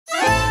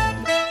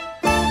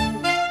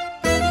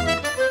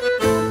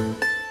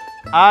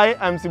Hi,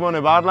 I'm Simone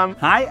Barlam.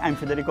 Hi, I'm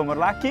Federico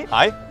Morlacchi.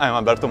 Hi, I'm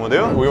Alberto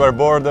Modeo. We were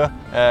bored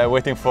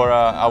waiting for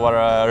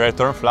our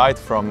return flight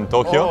from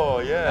Tokyo. Oh,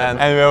 yeah.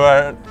 And we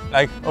were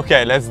like,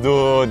 okay, let's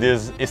do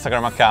this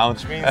Instagram account.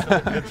 Which means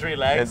the three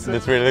legs.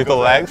 The three little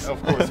legs.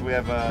 Of course, we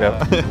have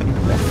Yeah.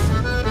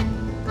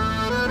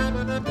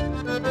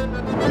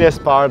 This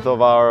part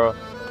of our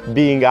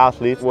being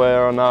athletes,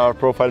 where on our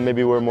profile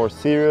maybe we're more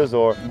serious,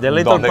 or the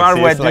little don't part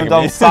where exist like you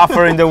don't me.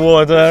 suffer in the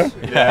water.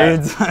 Yeah.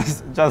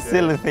 It's just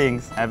silly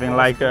things. Having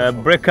like a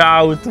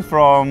breakout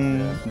from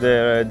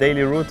the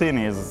daily routine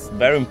is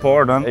very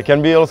important. it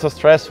can be also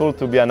stressful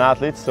to be an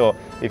athlete. So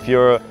if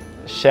you're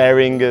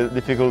sharing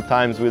difficult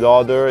times with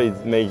others,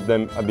 it makes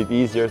them a bit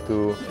easier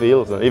to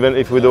feel. So even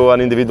if we do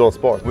an individual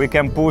sport, We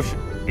can push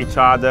each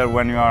other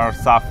when you are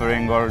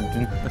suffering or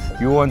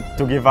you want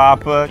to give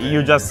up.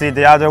 You just see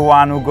the other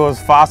one who goes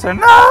faster.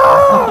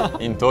 No!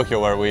 In Tokyo,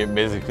 where we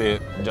basically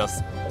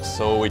just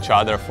saw each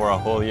other for a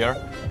whole year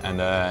and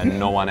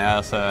no one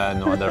else,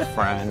 no other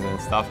friends and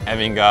stuff.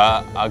 Having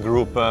a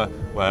group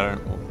where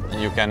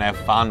you can have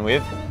fun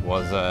with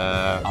was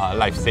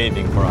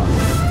life-saving for us.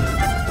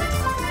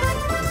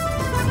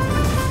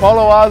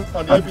 follow us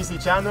on the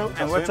IPC channel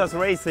And watch us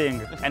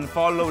racing and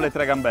follow le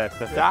tre gambette.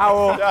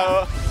 Ciao!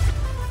 Ciao!